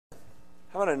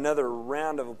How about another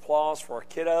round of applause for our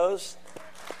kiddos?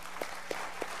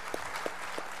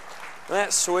 Isn't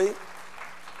that sweet?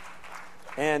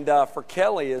 And for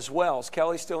Kelly as well. Is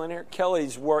Kelly still in here?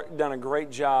 Kelly's done a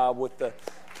great job with the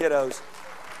kiddos.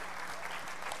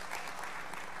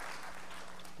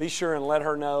 Be sure and let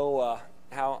her know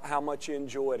how much you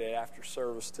enjoyed it after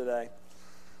service today.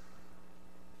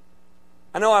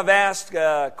 I know I've asked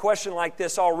a question like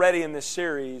this already in this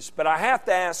series, but I have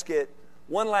to ask it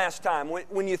one last time.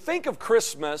 When you think of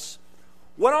Christmas,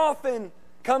 what often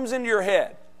comes into your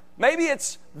head? Maybe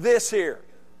it's this here.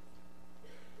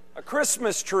 A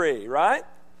Christmas tree, right?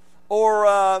 Or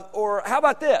how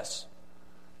about this?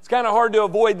 It's kind of hard to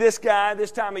avoid this guy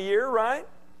this time of year, right?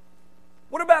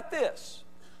 What about this?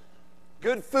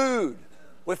 Good food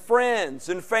with friends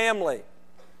and family.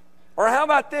 Or how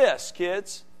about this,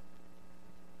 kids?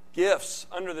 Gifts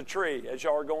under the tree as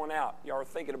y'all are going out. Y'all are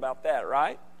thinking about that,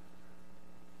 right?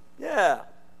 Yeah.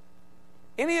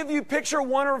 Any of you picture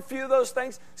one or a few of those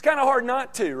things? It's kind of hard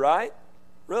not to, right?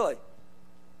 Really.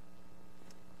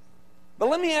 But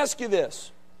let me ask you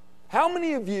this. How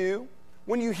many of you,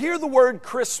 when you hear the word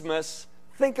Christmas,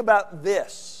 think about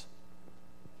this?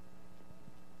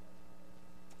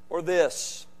 Or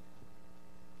this?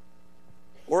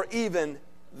 Or even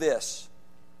this?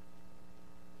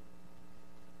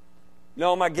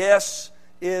 No, my guess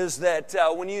is that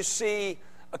when you see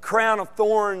a crown of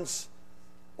thorns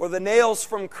or the nails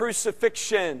from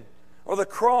crucifixion or the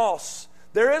cross,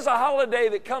 there is a holiday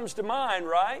that comes to mind,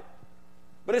 right?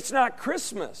 But it's not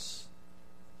Christmas.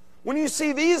 When you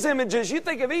see these images, you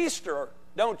think of Easter,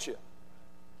 don't you?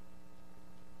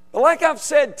 But like I've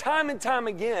said time and time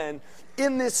again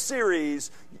in this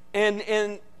series,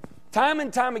 and time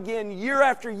again, year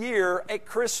after year at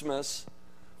Christmas,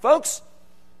 folks,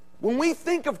 when we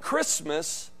think of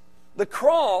Christmas, the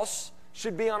cross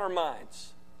should be on our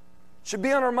minds. Should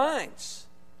be on our minds.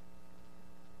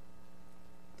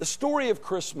 The story of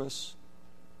Christmas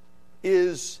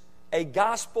is a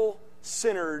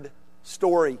gospel-centered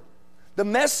story. The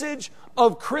message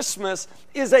of Christmas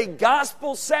is a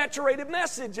gospel-saturated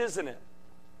message, isn't it?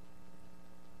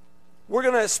 We're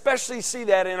going to especially see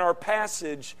that in our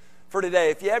passage for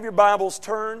today. If you have your Bibles,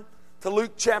 turn to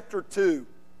Luke chapter 2.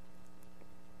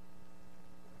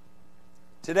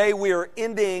 Today we are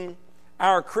ending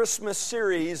our Christmas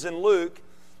series in Luke,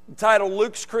 entitled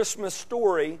Luke's Christmas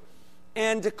Story.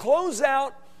 And to close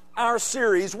out our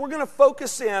series, we're going to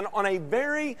focus in on a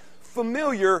very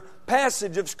familiar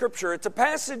passage of Scripture. It's a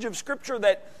passage of Scripture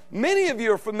that many of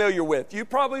you are familiar with. You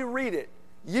probably read it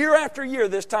year after year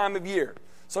this time of year.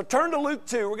 So turn to Luke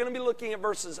 2. We're going to be looking at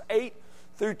verses 8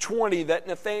 through 20 that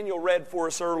Nathaniel read for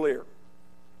us earlier.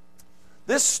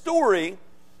 This story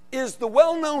is the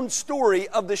well-known story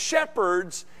of the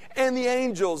shepherds and the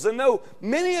angels. And though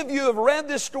many of you have read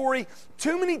this story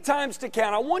too many times to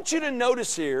count, I want you to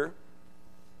notice here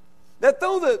that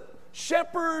though the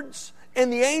shepherds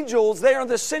and the angels, they are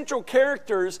the central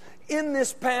characters in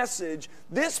this passage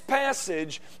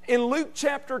in Luke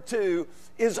chapter 2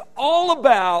 is all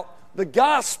about the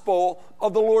gospel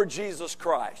of the Lord Jesus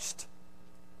Christ.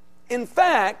 In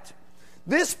fact,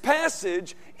 this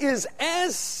passage is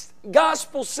as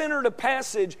gospel-centered a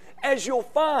passage as you'll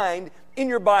find in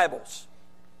your Bibles.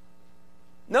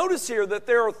 Notice here that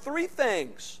there are three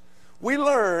things we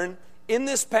learn in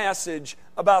this passage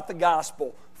about the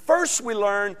gospel. First, we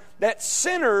learn that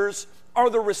sinners are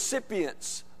the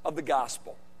recipients of the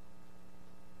gospel.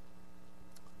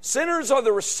 Sinners are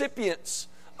the recipients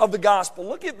of the gospel.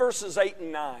 Look at verses 8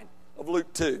 and 9 of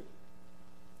Luke 2.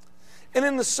 And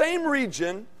in the same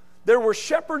region, there were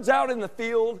shepherds out in the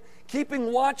field,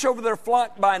 keeping watch over their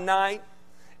flock by night.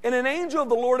 And an angel of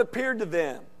the Lord appeared to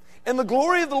them. And the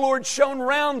glory of the Lord shone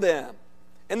round them.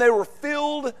 And they were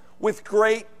filled with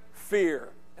great fear.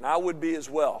 And I would be as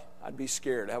well. I'd be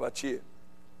scared. How about you?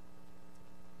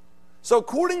 So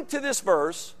according to this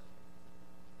verse,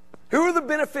 who are the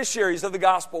beneficiaries of the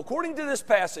gospel? According to this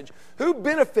passage, who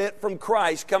benefit from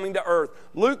Christ coming to earth?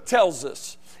 Luke tells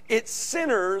us it's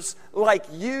sinners like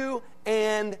you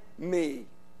and me.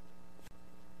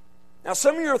 Now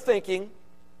some of you are thinking,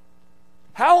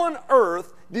 how on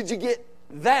earth did you get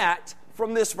that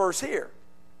from this verse here?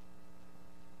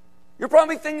 You're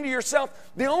probably thinking to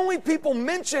yourself, the only people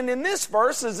mentioned in this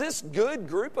verse is this good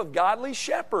group of godly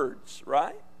shepherds,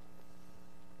 right?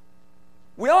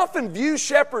 We often view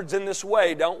shepherds in this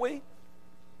way, don't we?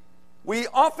 We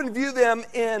often view them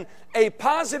in a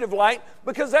positive light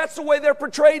because that's the way they're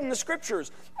portrayed in the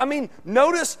Scriptures. I mean,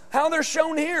 notice how they're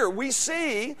shown here. We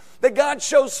see that God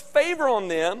shows favor on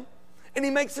them, and He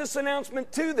makes this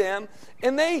announcement to them,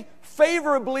 and they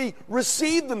favorably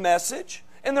receive the message,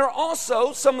 And they're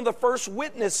also some of the first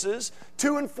witnesses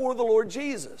to and for the Lord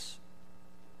Jesus.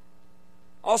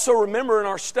 Also remember in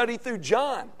our study through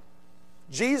John,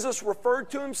 Jesus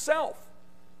referred to himself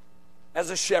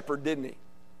as a shepherd, didn't he?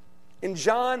 In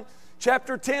John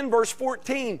chapter 10, verse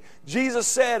 14, Jesus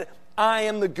said, I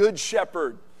am the good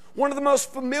shepherd. One of the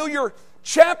most familiar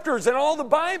chapters in all the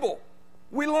Bible.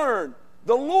 We learn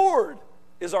the Lord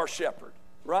is our shepherd,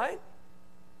 right?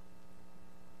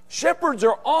 Shepherds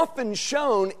are often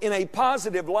shown in a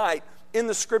positive light in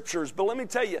the Scriptures, but let me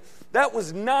tell you, that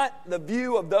was not the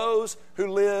view of those who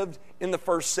lived in the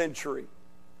first century.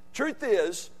 Truth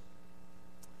is,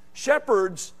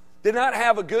 shepherds did not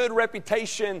have a good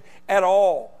reputation at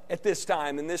all at this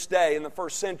time, in this day, in the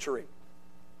first century.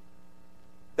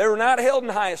 They were not held in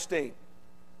high esteem.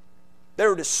 They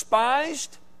were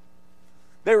despised.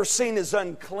 They were seen as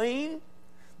unclean.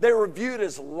 They were viewed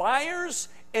as liars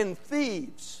and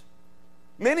thieves.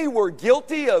 Many were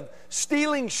guilty of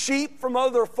stealing sheep from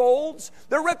other folds.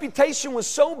 Their reputation was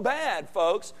so bad,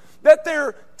 folks, that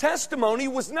their testimony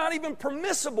was not even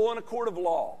permissible in a court of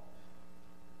law.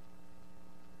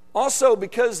 Also,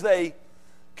 because they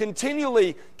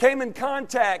continually came in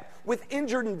contact with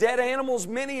injured and dead animals,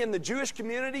 many in the Jewish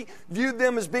community viewed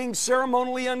them as being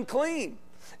ceremonially unclean.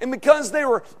 And because they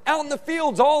were out in the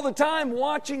fields all the time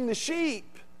watching the sheep,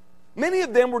 many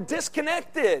of them were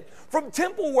disconnected from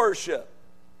temple worship.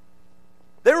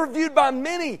 They were viewed by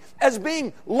many as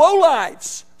being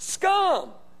lowlifes,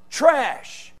 scum,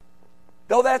 trash.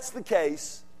 Though that's the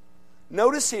case,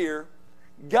 notice here,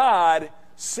 God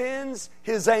sends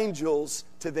His angels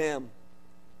to them.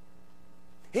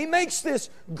 He makes this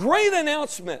great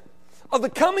announcement of the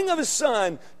coming of His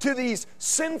Son to these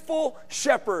sinful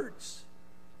shepherds.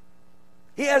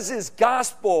 He has His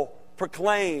gospel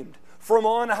proclaimed from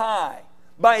on high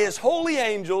by His holy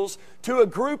angels to a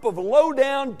group of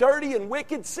low-down, dirty, and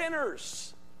wicked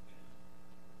sinners.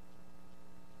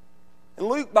 And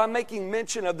Luke, by making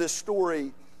mention of this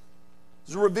story,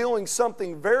 is revealing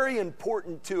something very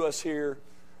important to us here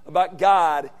about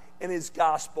God and His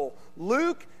gospel.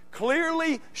 Luke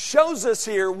clearly shows us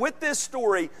here with this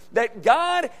story that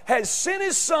God has sent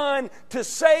His Son to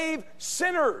save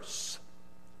sinners.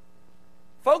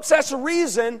 Folks, that's the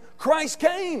reason Christ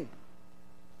came.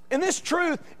 And this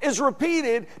truth is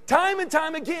repeated time and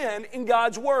time again in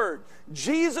God's Word.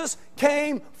 Jesus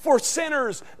came for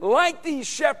sinners like these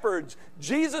shepherds.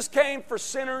 Jesus came for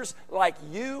sinners like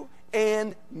you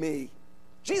and me.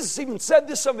 Jesus even said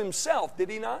this of Himself, did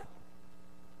He not?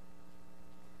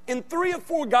 In 3 of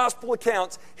 4 gospel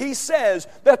accounts, He says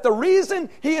that the reason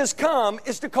He has come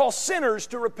is to call sinners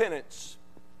to repentance.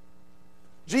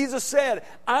 Jesus said,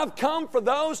 I've come for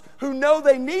those who know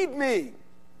they need me.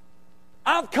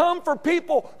 I've come for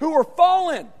people who are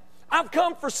fallen. I've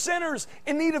come for sinners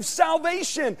in need of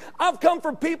salvation. I've come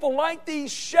for people like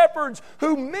these shepherds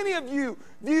who many of you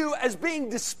view as being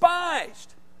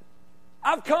despised.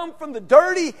 I've come from the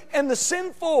dirty and the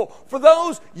sinful, for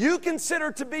those you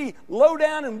consider to be low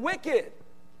down and wicked.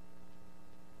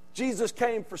 Jesus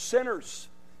came for sinners.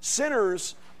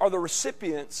 Sinners are the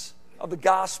recipients of the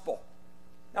gospel.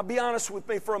 Now be honest with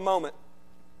me for a moment.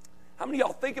 How many of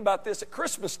y'all think about this at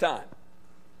Christmas time?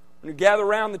 When you gather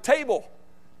around the table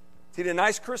to eat a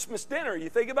nice Christmas dinner, you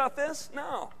think about this?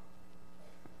 No.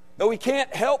 Though we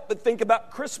can't help but think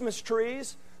about Christmas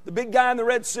trees, the big guy in the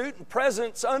red suit and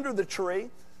presents under the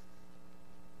tree.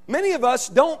 Many of us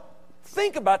don't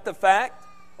think about the fact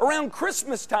around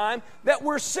Christmas time that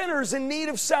we're sinners in need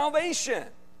of salvation.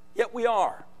 Yet we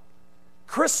are.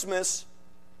 Christmas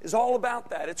is all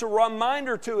about that. It's a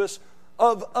reminder to us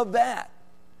of that.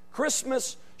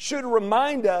 Christmas should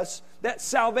remind us that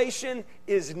salvation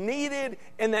is needed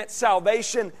and that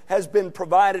salvation has been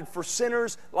provided for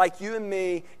sinners like you and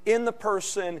me in the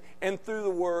person and through the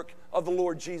work of the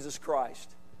Lord Jesus Christ.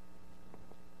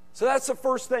 So that's the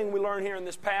first thing we learn here in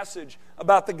this passage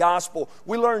about the gospel.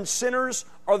 We learn sinners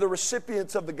are the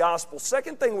recipients of the gospel.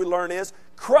 Second thing we learn is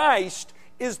Christ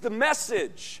is the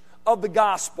message of the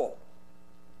gospel.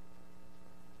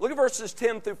 Look at verses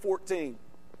 10 through 14.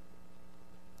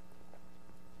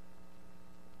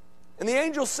 And the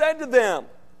angel said to them,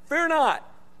 Fear not,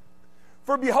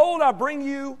 for behold, I bring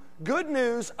you good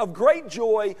news of great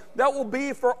joy that will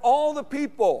be for all the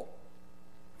people.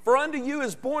 For unto you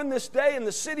is born this day in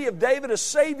the city of David a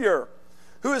Savior,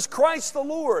 who is Christ the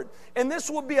Lord. And this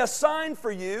will be a sign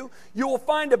for you. You will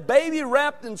find a baby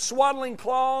wrapped in swaddling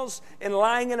cloths and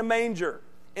lying in a manger.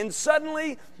 And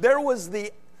suddenly there was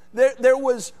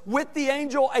with the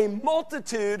angel a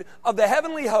multitude of the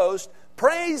heavenly host,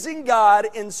 praising God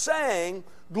and saying,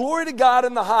 Glory to God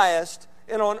in the highest,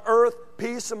 and on earth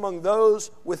peace among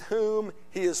those with whom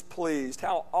He is pleased.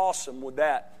 How awesome would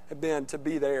that have been to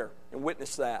be there and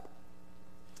witness that?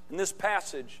 In this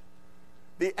passage,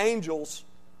 the angels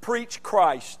preach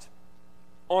Christ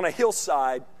on a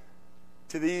hillside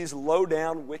to these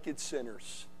low-down, wicked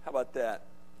sinners. How about that?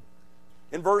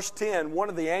 In verse 10, one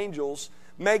of the angels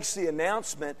makes the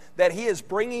announcement that he is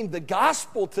bringing the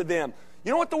gospel to them.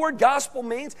 You know what the word gospel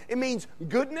means? It means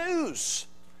good news.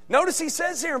 Notice he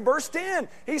says here in verse 10,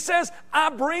 he says, I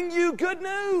bring you good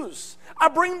news. I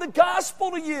bring the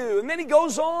gospel to you. And then he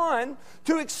goes on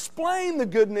to explain the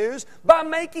good news by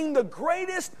making the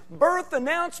greatest birth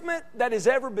announcement that has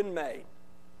ever been made.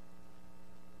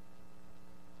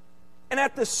 And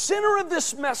at the center of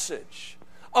this message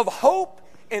of hope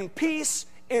and peace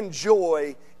and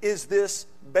joy is this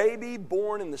baby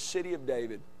born in the city of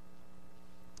David.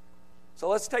 So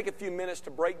let's take a few minutes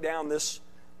to break down this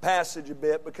passage a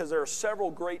bit, because there are several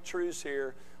great truths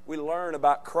here we learn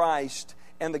about Christ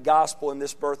and the gospel in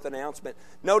this birth announcement.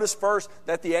 Notice first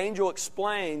that the angel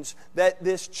explains that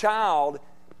this child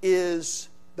is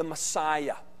the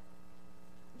Messiah.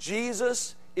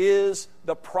 Jesus is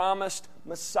the promised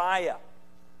Messiah.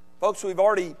 Folks, we've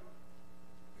already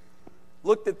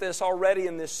looked at this already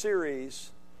in this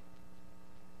series,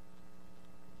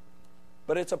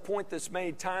 but it's a point that's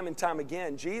made time and time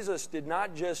again. Jesus did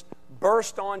not just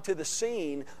burst onto the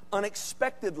scene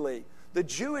unexpectedly. The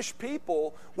Jewish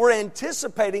people were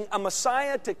anticipating a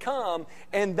Messiah to come,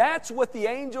 and that's what the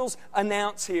angels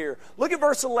announce here. Look at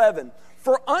verse 11.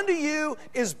 For unto you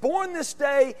is born this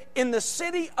day in the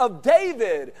city of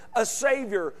David a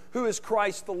Savior who is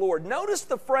Christ the Lord. Notice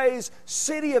the phrase,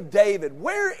 city of David.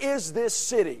 Where is this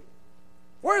city?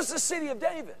 Where's the city of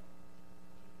David?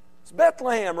 It's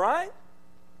Bethlehem, right?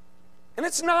 And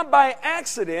it's not by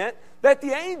accident that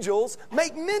the angels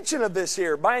make mention of this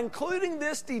here. By including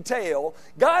this detail,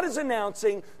 God is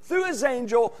announcing through His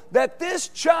angel that this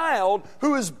child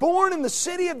who is born in the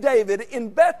city of David in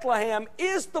Bethlehem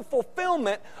is the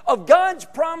fulfillment of God's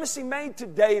promise He made to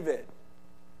David.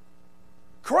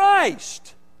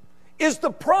 Christ is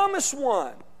the promised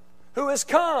one who has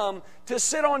come to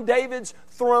sit on David's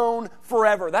throne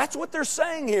forever. That's what they're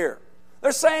saying here.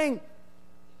 They're saying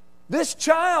this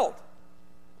child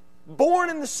born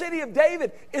in the city of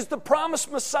David is the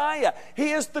promised Messiah.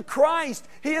 He is the Christ.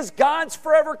 He is God's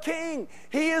forever King.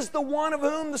 He is the one of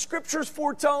whom the Scriptures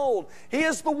foretold. He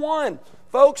is the one,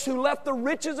 folks, who left the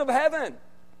riches of heaven.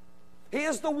 He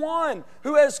is the one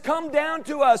who has come down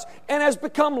to us and has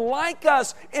become like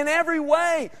us in every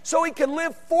way so He can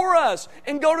live for us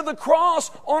and go to the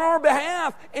cross on our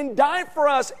behalf and die for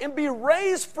us and be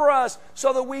raised for us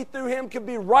so that we through Him can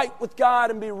be right with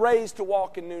God and be raised to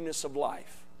walk in newness of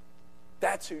life.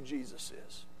 That's who Jesus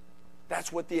is.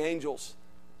 That's what the angels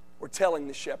were telling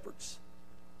the shepherds.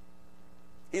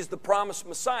 He's the promised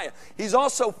Messiah. He's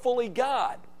also fully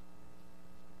God.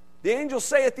 The angels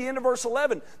say at the end of verse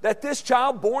 11 that this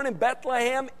child born in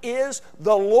Bethlehem is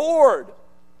the Lord.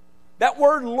 That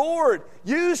word Lord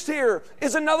used here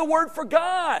is another word for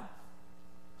God.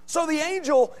 So the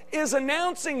angel is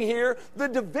announcing here the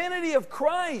divinity of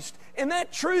Christ. And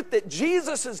that truth that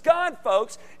Jesus is God,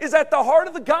 folks, is at the heart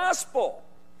of the gospel.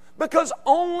 Because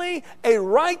only a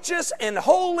righteous and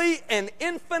holy and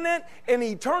infinite and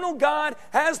eternal God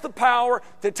has the power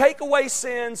to take away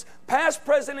sins, past,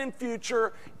 present, and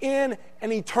future, in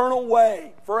an eternal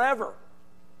way, forever.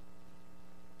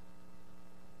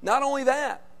 Not only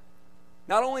that,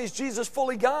 not only is Jesus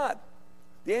fully God,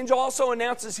 the angel also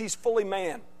announces He's fully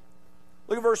man.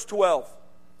 Look at verse 12.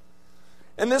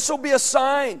 And this will be a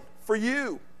sign for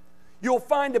you. You'll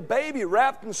find a baby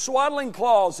wrapped in swaddling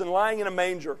cloths and lying in a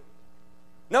manger.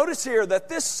 Notice here that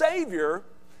this Savior,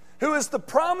 who is the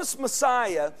promised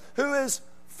Messiah, who is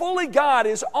fully God,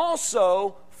 is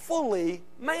also fully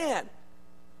man.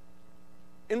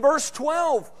 In verse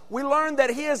 12, we learn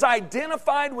that He is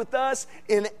identified with us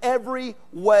in every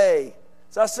way.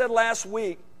 As I said last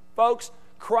week, folks,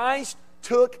 Christ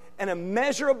took an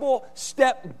immeasurable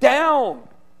step down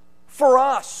for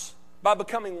us by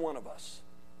becoming one of us.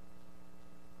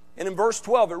 And in verse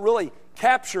 12, it really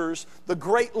captures the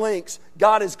great lengths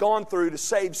God has gone through to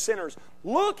save sinners.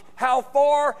 Look how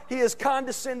far He has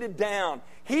condescended down.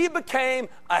 He became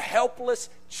a helpless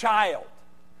child.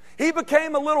 He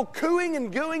became a little cooing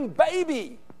and gooing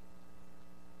baby.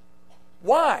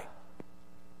 Why?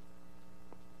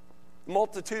 The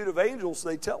multitude of angels,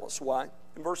 they tell us why.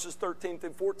 In verses 13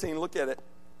 through 14, look at it.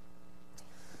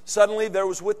 Suddenly there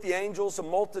was with the angels a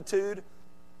multitude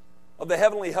of the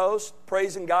heavenly host,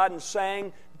 praising God and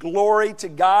saying, Glory to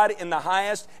God in the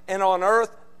highest, and on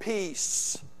earth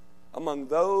peace among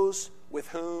those with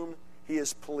whom He He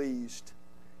is pleased.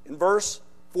 In verse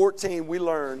 14, we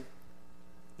learn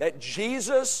that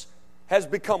Jesus has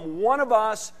become one of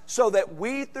us so that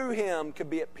we through Him could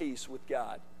be at peace with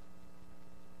God.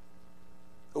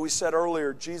 We said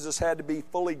earlier, Jesus had to be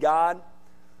fully God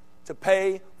to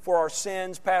pay for our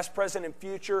sins, past, present, and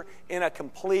future, in a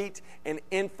complete and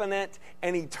infinite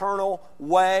and eternal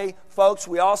way. Folks,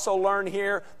 we also learn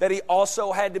here that He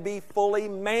also had to be fully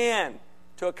man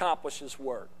to accomplish His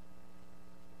work.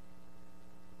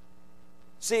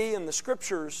 See, in the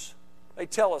Scriptures, they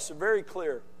tell us, they're very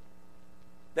clear,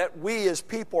 that we as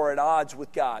people are at odds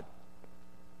with God.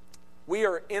 We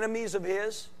are enemies of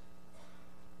His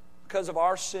because of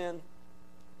our sin.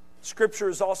 Scripture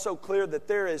is also clear that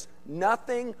there is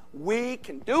nothing we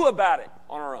can do about it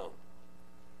on our own.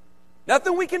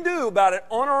 Nothing we can do about it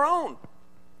on our own.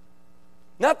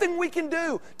 Nothing we can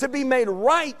do to be made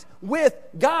right with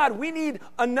God. We need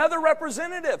another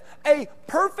representative, a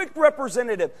perfect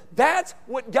representative. That's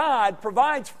what God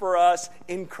provides for us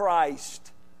in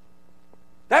Christ.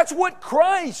 That's what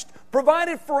Christ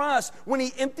provided for us when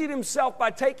He emptied Himself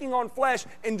by taking on flesh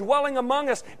and dwelling among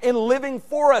us and living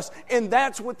for us. And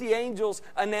that's what the angels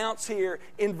announce here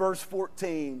in verse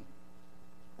 14.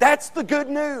 That's the good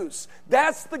news.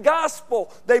 That's the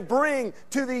gospel they bring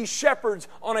to these shepherds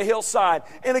on a hillside.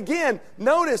 And again,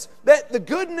 notice that the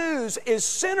good news is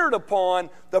centered upon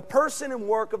the person and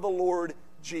work of the Lord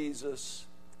Jesus.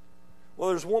 Well,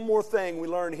 there's one more thing we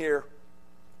learn here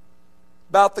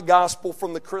about the gospel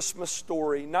from the Christmas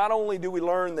story. Not only do we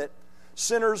learn that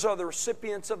sinners are the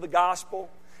recipients of the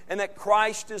gospel and that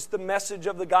Christ is the message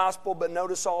of the gospel, but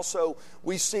notice also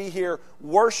we see here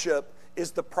worship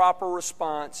is the proper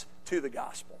response to the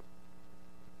gospel.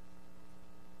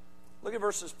 Look at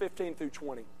verses 15 through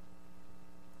 20.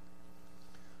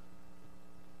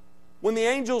 When the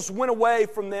angels went away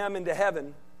from them into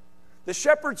heaven, the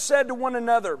shepherds said to one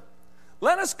another,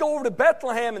 "Let us go over to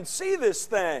Bethlehem and see this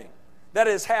thing that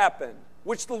has happened,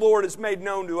 which the Lord has made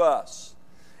known to us."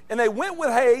 And they went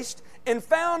with haste and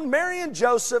found Mary and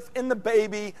Joseph and the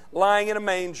baby lying in a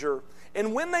manger.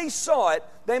 And when they saw it,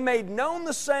 they made known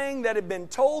the saying that had been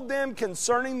told them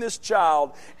concerning this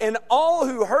child. And all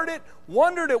who heard it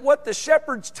wondered at what the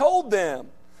shepherds told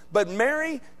them. But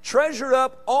Mary treasured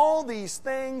up all these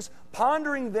things,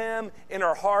 pondering them in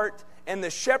her heart. And the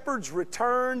shepherds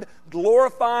returned,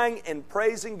 glorifying and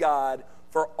praising God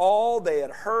for all they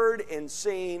had heard and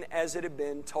seen as it had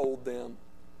been told them.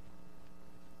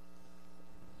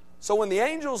 So when the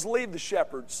angels leave the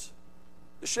shepherds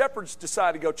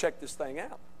decide to go check this thing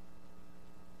out.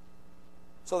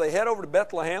 So they head over to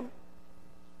Bethlehem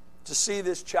to see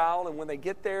this child, and when they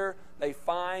get there, they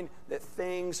find that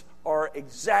things are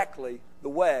exactly the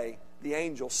way the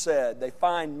angel said. They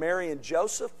find Mary and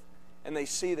Joseph, and they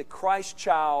see the Christ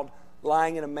child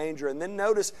lying in a manger. And then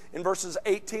notice in verses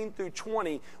 18 through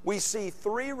 20, we see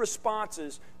three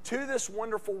responses to this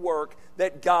wonderful work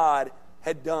that God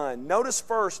had done. Notice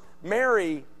first,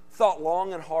 Mary thought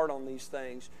long and hard on these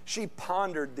things. She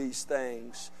pondered these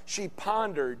things. She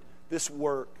pondered this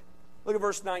work. Look at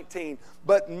verse 19.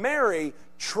 But Mary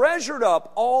treasured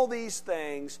up all these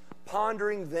things,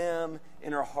 pondering them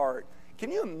in her heart.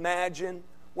 Can you imagine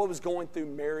what was going through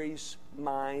Mary's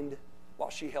mind while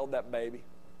she held that baby?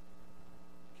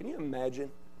 Can you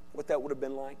imagine what that would have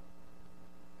been like?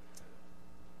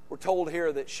 We're told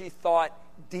here that she thought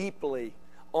deeply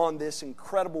on this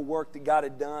incredible work that God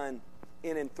had done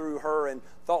in and through her, and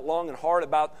thought long and hard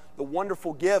about the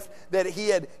wonderful gift that He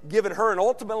had given her and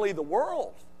ultimately the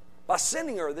world by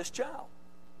sending her this child.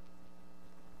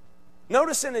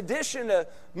 Notice, in addition to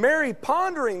Mary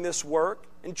pondering this work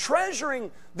and treasuring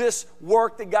this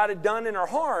work that God had done in her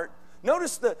heart,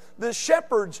 notice the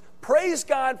shepherds praise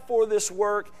God for this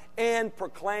work and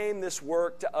proclaim this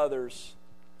work to others.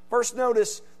 First,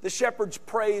 notice the shepherds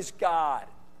praise God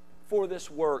for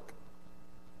this work.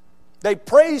 They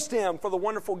praised Him for the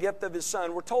wonderful gift of His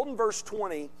Son. We're told in verse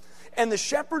 20, and the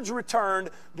shepherds returned,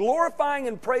 glorifying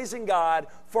and praising God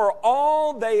for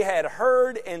all they had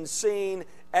heard and seen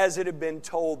as it had been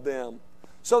told them.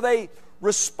 So they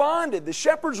responded, the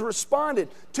shepherds responded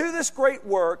to this great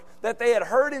work that they had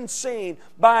heard and seen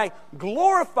by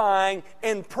glorifying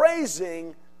and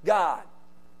praising God.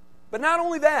 But not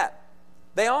only that,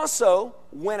 they also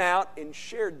went out and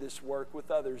shared this work with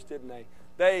others, didn't they?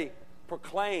 They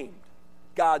proclaimed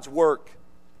God's work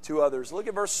to others. Look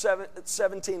at verse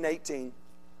 17 and 18.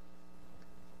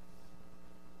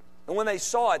 And when they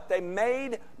saw it, they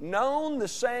made known the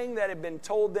saying that had been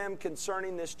told them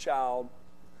concerning this child.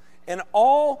 And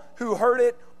all who heard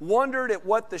it wondered at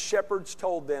what the shepherds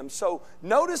told them. So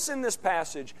notice in this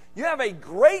passage, you have a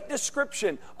great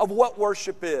description of what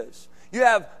worship is. You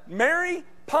have Mary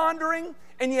pondering,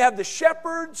 and you have the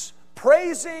shepherds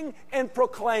praising and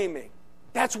proclaiming.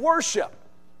 That's worship.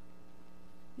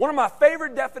 One of my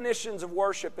favorite definitions of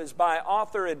worship is by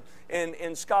author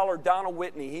and scholar Donald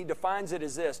Whitney. He defines it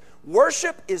as this: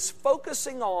 worship is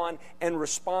focusing on and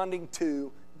responding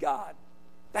to God.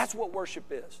 That's what worship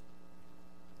is.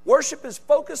 Worship is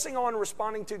focusing on and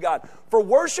responding to God. For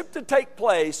worship to take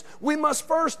place, we must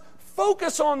first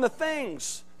focus on the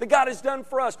things that God has done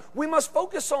for us. We must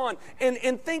focus on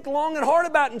and think long and hard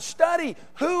about and study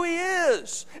who He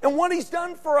is and what He's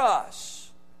done for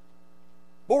us.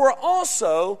 But we're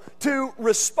also to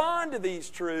respond to these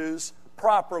truths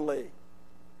properly.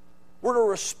 We're to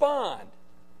respond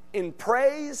in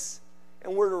praise,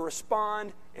 and we're to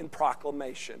respond in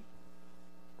proclamation.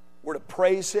 We're to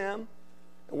praise Him,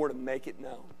 and we're to make it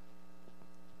known.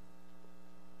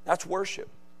 That's worship.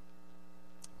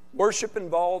 Worship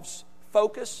involves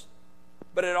focus,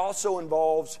 but it also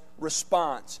involves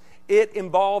response. It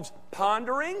involves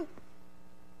pondering,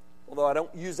 although I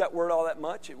don't use that word all that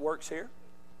much, it works here.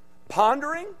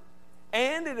 Pondering,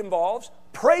 and it involves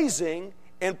praising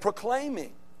and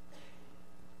proclaiming.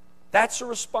 That's the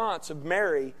response of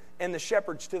Mary and the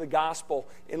shepherds to the gospel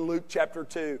in Luke chapter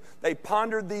 2. They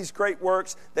pondered these great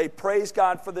works, they praised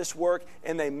God for this work,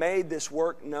 and they made this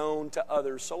work known to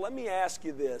others. So let me ask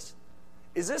you this.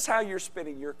 Is this how you're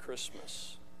spending your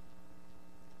Christmas?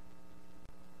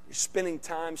 You're spending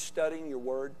time studying your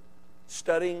Word,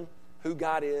 studying who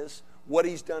God is, what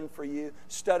He's done for you,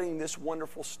 studying this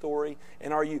wonderful story,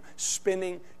 and are you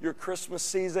spending your Christmas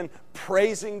season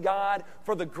praising God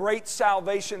for the great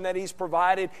salvation that He's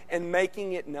provided and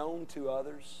making it known to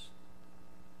others?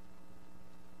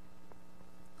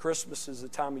 Christmas is the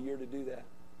time of year to do that.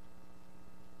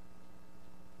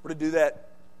 We're to do that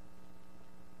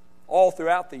all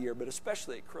throughout the year, but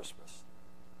especially at Christmas.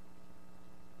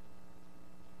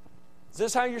 Is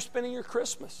this how you're spending your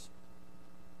Christmas?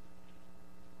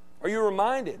 Are you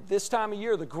reminded this time of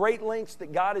year the great lengths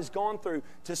that God has gone through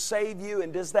to save you,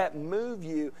 and does that move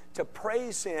you to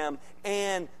praise Him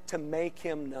and to make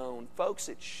Him known? Folks,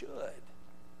 it should.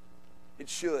 It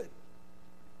should.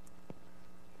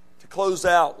 To close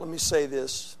out, let me say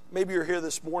this. Maybe you're here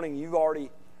this morning, you've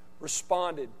already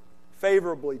responded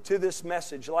favorably to this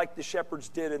message like the shepherds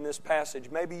did in this passage.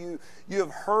 Maybe you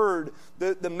have heard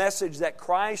the message that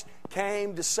Christ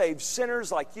came to save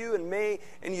sinners like you and me,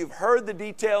 and you've heard the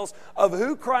details of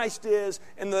who Christ is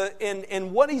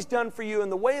and what He's done for you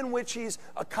and the way in which He's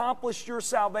accomplished your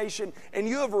salvation, and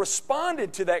you have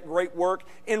responded to that great work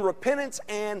in repentance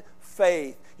and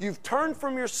faith. You've turned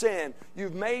from your sin.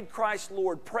 You've made Christ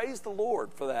Lord. Praise the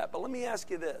Lord for that. But let me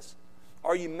ask you this.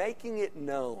 Are you making it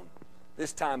known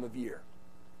this time of year?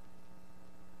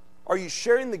 Are you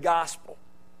sharing the gospel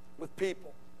with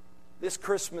people this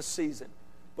Christmas season?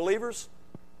 Believers,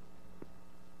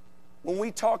 when we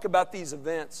talk about these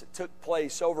events that took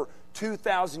place over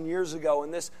 2,000 years ago in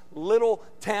this little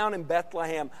town in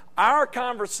Bethlehem, our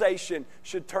conversation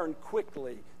should turn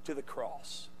quickly to the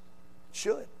cross. It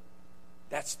should.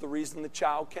 That's the reason the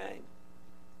child came.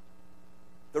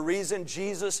 The reason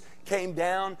Jesus came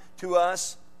down to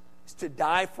us is to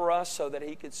die for us so that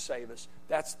He could save us.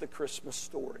 That's the Christmas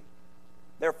story.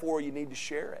 Therefore, you need to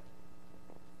share it.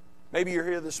 Maybe you're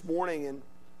here this morning and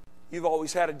you've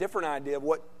always had a different idea of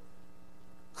what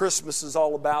Christmas is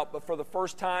all about, but for the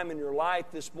first time in your life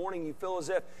this morning, you feel as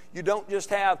if you don't just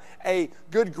have a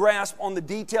good grasp on the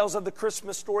details of the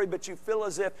Christmas story, but you feel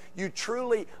as if you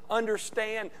truly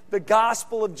understand the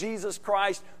gospel of Jesus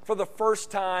Christ for the first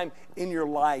time in your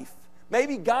life.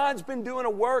 Maybe God's been doing a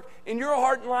work in your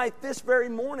heart and life this very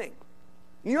morning.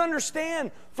 You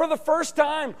understand for the first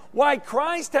time why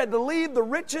Christ had to leave the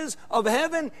riches of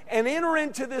heaven and enter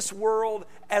into this world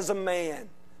as a man.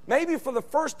 Maybe for the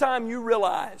first time you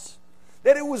realize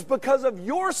that it was because of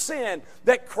your sin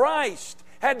that Christ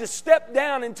had to step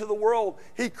down into the world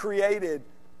He created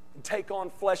and take on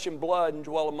flesh and blood and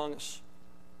dwell among us.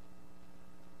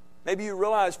 Maybe you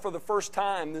realize for the first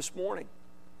time this morning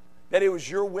that it was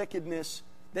your wickedness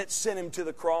that sent Him to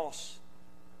the cross.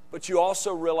 But you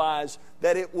also realize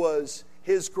that it was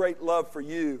His great love for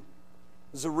you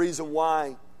is the reason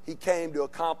why He came to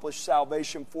accomplish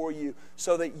salvation for you,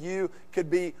 so that you could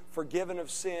be forgiven of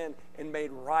sin and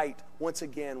made right once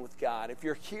again with God. If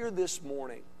you're here this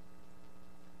morning,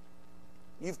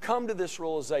 you've come to this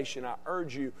realization, I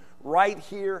urge you right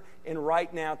here and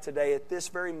right now today at this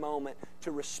very moment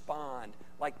to respond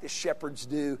like the shepherds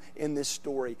do in this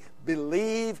story.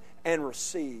 Believe and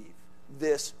receive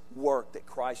this work that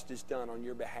Christ has done on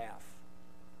your behalf.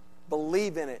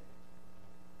 Believe in it.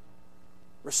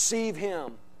 Receive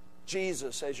Him,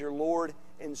 Jesus, as your Lord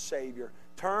and Savior.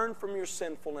 Turn from your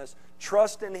sinfulness.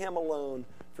 Trust in Him alone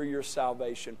for your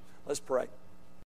salvation. Let's pray.